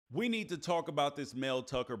We need to talk about this Mel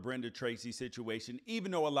Tucker, Brenda Tracy situation,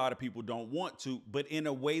 even though a lot of people don't want to, but in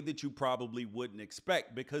a way that you probably wouldn't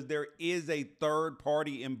expect, because there is a third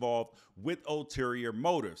party involved with ulterior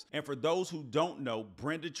motives. And for those who don't know,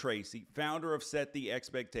 Brenda Tracy, founder of Set the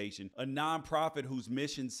Expectation, a nonprofit whose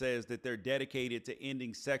mission says that they're dedicated to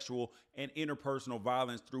ending sexual and interpersonal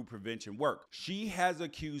violence through prevention work. She has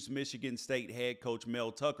accused Michigan State head coach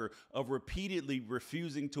Mel Tucker of repeatedly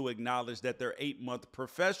refusing to acknowledge that their 8-month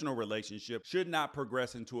professional relationship should not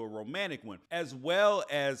progress into a romantic one, as well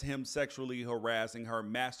as him sexually harassing her,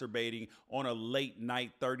 masturbating on a late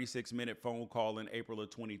night 36-minute phone call in April of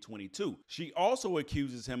 2022. She also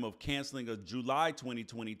accuses him of canceling a July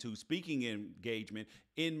 2022 speaking engagement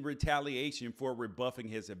in retaliation for rebuffing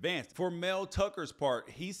his advance. For Mel Tucker's part,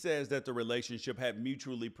 he says that the relationship had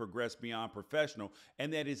mutually progressed beyond professional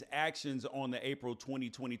and that his actions on the April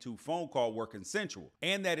 2022 phone call were consensual,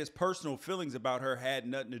 and that his personal feelings about her had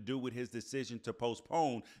nothing to do with his decision to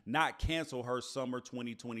postpone, not cancel, her summer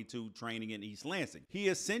 2022 training in East Lansing. He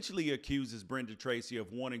essentially accuses Brenda Tracy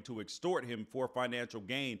of wanting to extort him for financial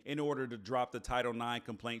gain in order to drop the Title IX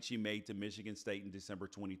complaint she made to Michigan State in December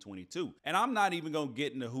 2022. And I'm not even going to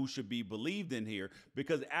get into who should be believed in here,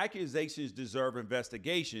 because accusations deserve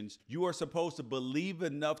investigations. You are supposed to believe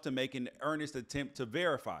enough to make an earnest attempt to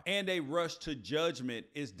verify, and a rush to judgment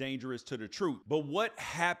is dangerous to the truth. But what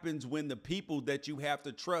happens when the people that you have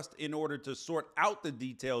to trust in order to sort out the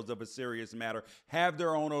details of a serious matter have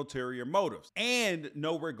their own ulterior motives and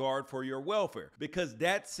no regard for your welfare? Because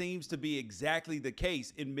that seems to be exactly the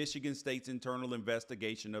case in Michigan State's internal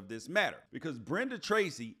investigation of this matter, because Brenda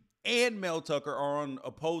Tracy and Mel Tucker are on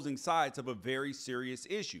opposing sides of a very serious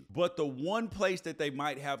issue. But the one place that they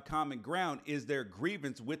might have common ground is their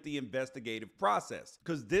grievance with the investigative process,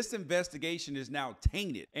 because this investigation is now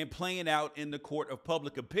tainted and playing out in the court of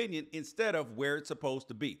public opinion instead of where it's supposed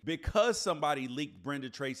to be, because somebody leaked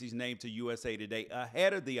Brenda Tracy's name to USA Today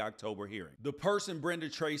ahead of the October hearing. The person Brenda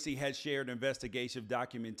Tracy had shared investigative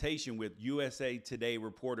documentation with, USA Today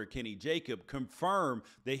reporter Kenny Jacob, confirmed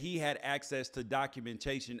that he had access to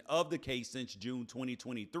documentation of the case since June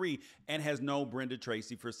 2023 and has known Brenda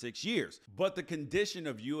Tracy for 6 years. But the condition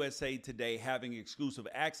of USA Today having exclusive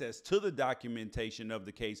access to the documentation of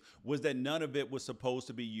the case was that none of it was supposed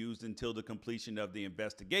to be used until the completion of the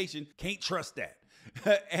investigation. Can't trust that.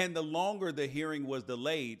 And the longer the hearing was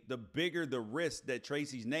delayed, the bigger the risk that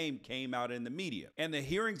Tracy's name came out in the media. And the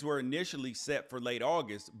hearings were initially set for late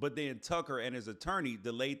August, but then Tucker and his attorney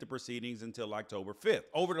delayed the proceedings until October 5th.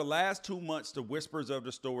 Over the last 2 months, the whispers of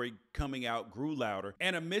the story coming out grew louder,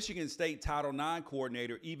 and a Michigan State Title IX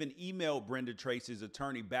coordinator even emailed Brenda Tracy's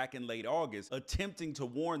attorney back in late August, attempting to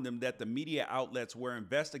warn them that the media outlets were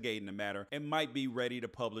investigating the matter and might be ready to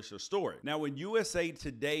publish a story. Now, when USA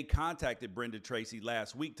Today contacted Brenda Tracy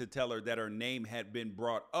last week to tell her that her name had been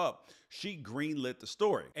brought up, she greenlit the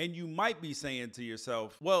story. And you might be saying to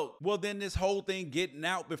yourself, well, then this whole thing getting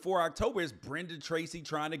out before October is Brenda Tracy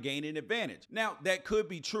trying to gain an advantage. Now, that could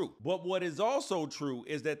be true, but what is also true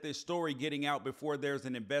is that this story getting out before there's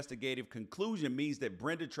an investigative conclusion means that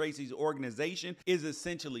Brenda Tracy's organization is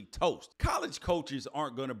essentially toast. College coaches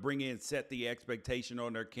aren't going to bring in Set the Expectation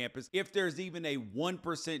on their campus if there's even a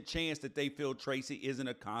 1% chance that they feel Tracy isn't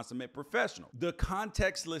a consummate professional. The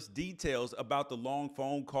contextless details about the long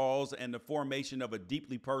phone calls and the formation of a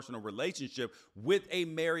deeply personal relationship with a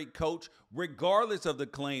married coach, regardless of the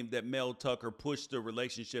claim that Mel Tucker pushed the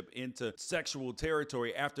relationship into sexual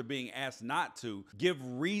territory after being asked not to, give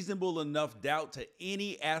reasonable enough doubt to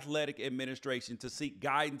any athletic administration to seek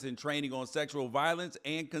guidance and training on sexual violence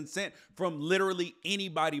and consent from literally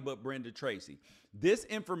anybody but Brenda Tracy. This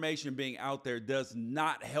information being out there does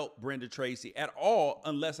not help Brenda Tracy at all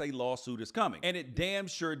unless a lawsuit is coming. And it damn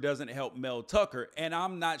sure doesn't help Mel Tucker, and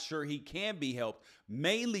I'm not sure he can be helped,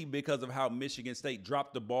 mainly because of how Michigan State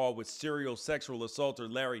dropped the ball with serial sexual assaulter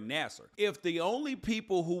Larry Nassar. If the only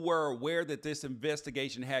people who were aware that this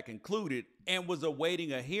investigation had concluded and was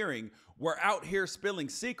awaiting a hearing were out here spilling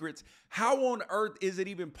secrets, how on earth is it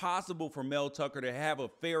even possible for Mel Tucker to have a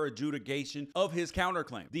fair adjudication of his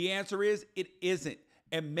counterclaim? The answer is it isn't.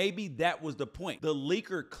 And maybe that was the point. The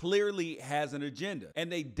leaker clearly has an agenda,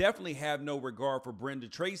 and they definitely have no regard for Brenda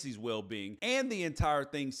Tracy's well-being, and the entire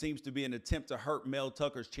thing seems to be an attempt to hurt Mel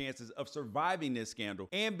Tucker's chances of surviving this scandal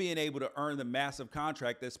and being able to earn the massive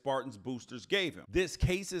contract that Spartans boosters gave him. This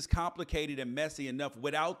case is complicated and messy enough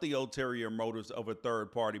without the ulterior motives of a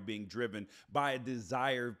third party being driven by a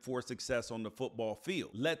desire for success on the football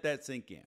field. Let that sink in.